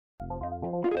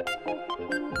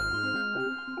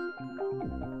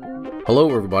Hello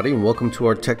everybody and welcome to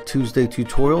our Tech Tuesday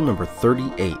tutorial number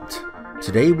 38.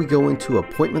 Today we go into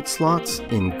appointment slots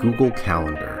in Google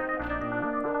Calendar.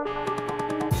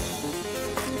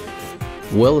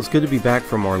 Well, it's good to be back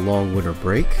from our long winter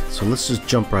break, so let's just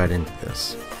jump right into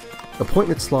this.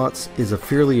 Appointment slots is a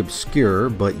fairly obscure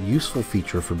but useful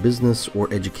feature for business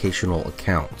or educational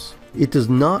accounts. It does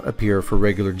not appear for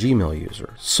regular Gmail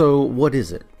users. So what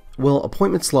is it? Well,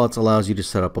 appointment slots allows you to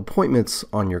set up appointments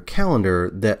on your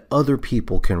calendar that other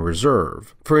people can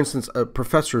reserve. For instance,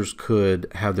 professors could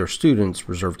have their students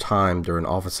reserve time during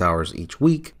office hours each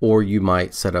week, or you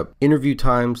might set up interview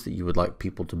times that you would like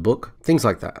people to book, things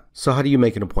like that. So how do you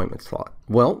make an appointment slot?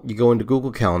 Well, you go into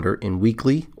Google Calendar in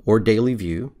weekly or daily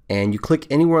view, and you click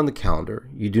anywhere on the calendar.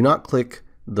 You do not click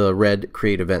the red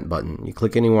Create Event button. You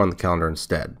click anywhere on the calendar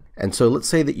instead. And so let's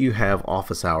say that you have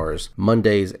office hours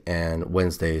Mondays and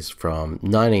Wednesdays from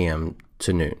 9 a.m.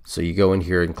 to noon. So you go in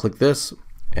here and click this,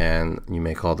 and you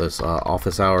may call this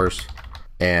office hours,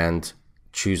 and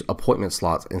choose appointment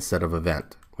slots instead of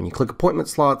event. When you click appointment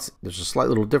slots, there's a slight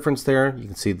little difference there. You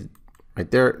can see that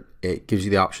right there, it gives you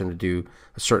the option to do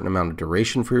a certain amount of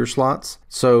duration for your slots.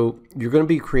 So you're going to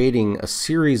be creating a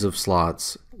series of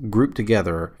slots grouped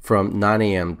together from 9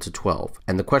 a.m. to 12.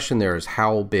 And the question there is,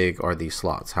 how big are these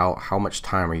slots? How much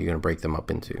time are you going to break them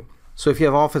up into? So if you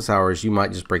have office hours, you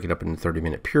might just break it up into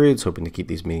 30-minute periods, hoping to keep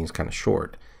these meetings kind of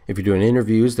short. If you're doing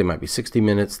interviews, they might be 60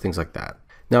 minutes, things like that.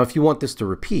 Now, if you want this to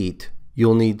repeat,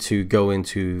 you'll need to go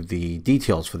into the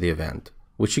details for the event,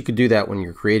 which you could do that when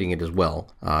you're creating it as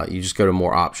well. You just go to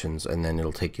more options and then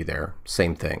it'll take you there.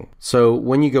 Same thing. So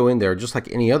when you go in there, just like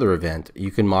any other event,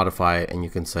 you can modify it and you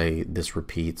can say this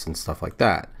repeats and stuff like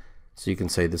that. So you can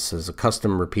say this is a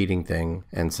custom repeating thing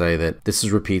and say that this is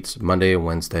repeats Monday and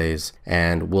Wednesdays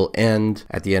and will end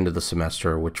at the end of the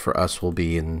semester, which for us will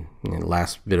be in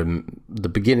the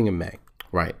beginning of May.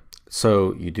 Right.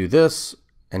 So you do this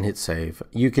and hit save.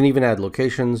 You can even add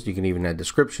locations, you can even add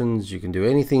descriptions, you can do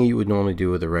anything you would normally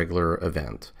do with a regular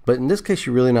event. But in this case,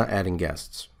 you're really not adding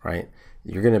guests, right?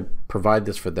 You're gonna provide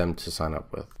this for them to sign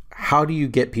up with. How do you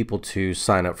get people to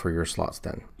sign up for your slots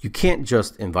then? You can't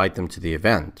just invite them to the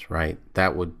event, right?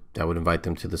 That would invite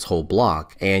them to this whole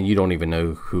block, and you don't even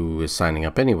know who is signing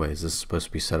up anyways. This is supposed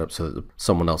to be set up so that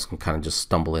someone else can kind of just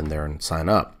stumble in there and sign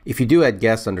up. If you do add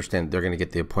guests, understand they're going to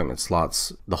get the appointment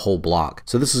slots, the whole block.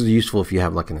 So this is useful if you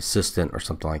have like an assistant or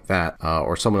something like that,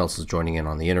 or someone else is joining in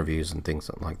on the interviews and things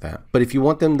like that. But if you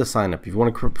want them to sign up, if you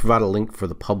want to provide a link for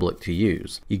the public to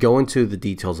use, you go into the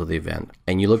details of the event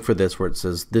and you look for this where it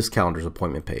says this calendar's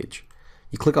appointment page.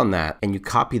 You click on that and you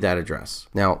copy that address.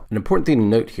 Now, an important thing to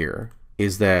note here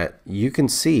is that you can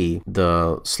see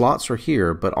the slots are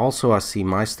here, but also I see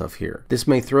my stuff here. This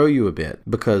may throw you a bit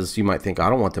because you might think, I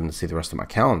don't want them to see the rest of my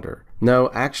calendar.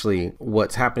 No, actually,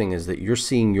 what's happening is that you're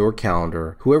seeing your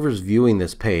calendar. Whoever's viewing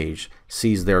this page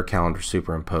sees their calendar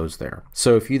superimposed there.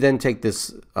 So if you then take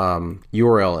this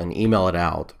URL and email it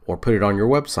out, or put it on your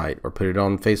website, or put it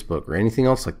on Facebook, or anything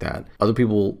else like that, other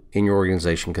people in your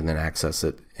organization can then access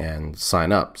it and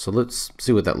sign up. So let's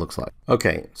see what that looks like.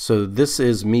 Okay, so this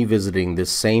is me visiting this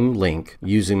same link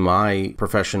using my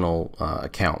professional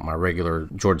account, my regular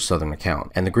Georgia Southern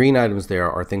account. And the green items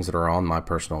there are things that are on my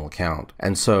personal account.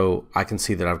 And so I can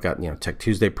see that I've got, Tech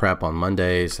Tuesday prep on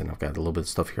Mondays, and I've got a little bit of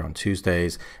stuff here on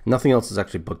Tuesdays. Nothing else is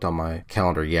actually booked on my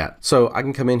calendar yet. So I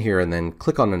can come in here and then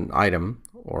click on an item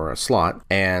or a slot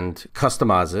and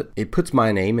customize it. It puts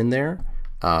my name in there.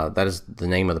 That is the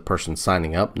name of the person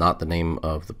signing up, not the name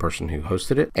of the person who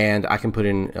hosted it. And I can put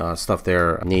in stuff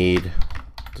there, need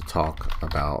to talk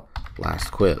about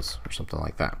last quiz or something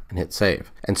like that, and hit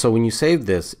save. And so when you save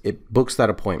this, it books that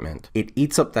appointment, it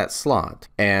eats up that slot,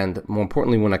 and more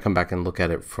importantly, when I come back and look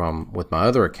at it with my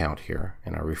other account here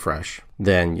and I refresh,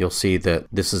 then you'll see that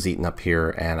this is eaten up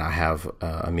here and I have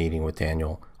a meeting with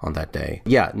Daniel on that day.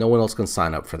 Yeah, no one else can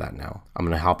sign up for that now. I'm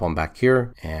going to hop on back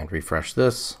here and refresh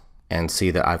this and see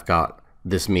that I've got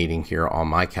this meeting here on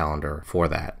my calendar for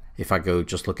that. If I go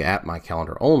just look at my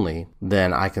calendar only,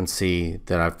 then I can see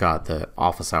that I've got the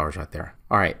office hours right there.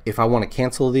 All right, if I want to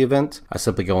cancel the event, I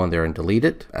simply go in there and delete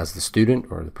it. As the student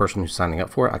or the person who's signing up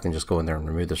for it, I can just go in there and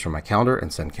remove this from my calendar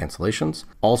and send cancellations.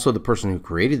 Also, the person who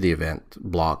created the event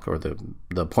block or the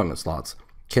appointment slots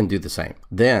can do the same.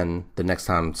 Then the next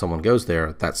time someone goes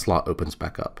there, that slot opens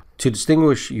back up. To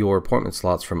distinguish your appointment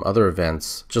slots from other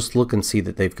events, just look and see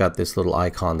that they've got this little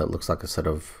icon that looks like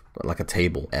a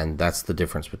table, and that's the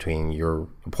difference between your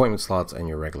appointment slots and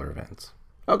your regular events.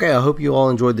 Okay, I hope you all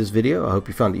enjoyed this video. I hope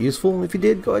you found it useful. If you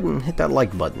did, go ahead and hit that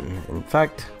like button. In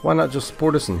fact, why not just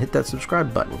support us and hit that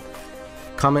subscribe button?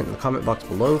 Comment in the comment box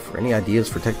below for any ideas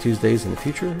for Tech Tuesdays in the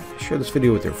future. Share this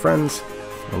video with your friends,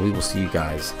 and we will see you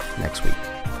guys next week.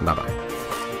 Bye bye.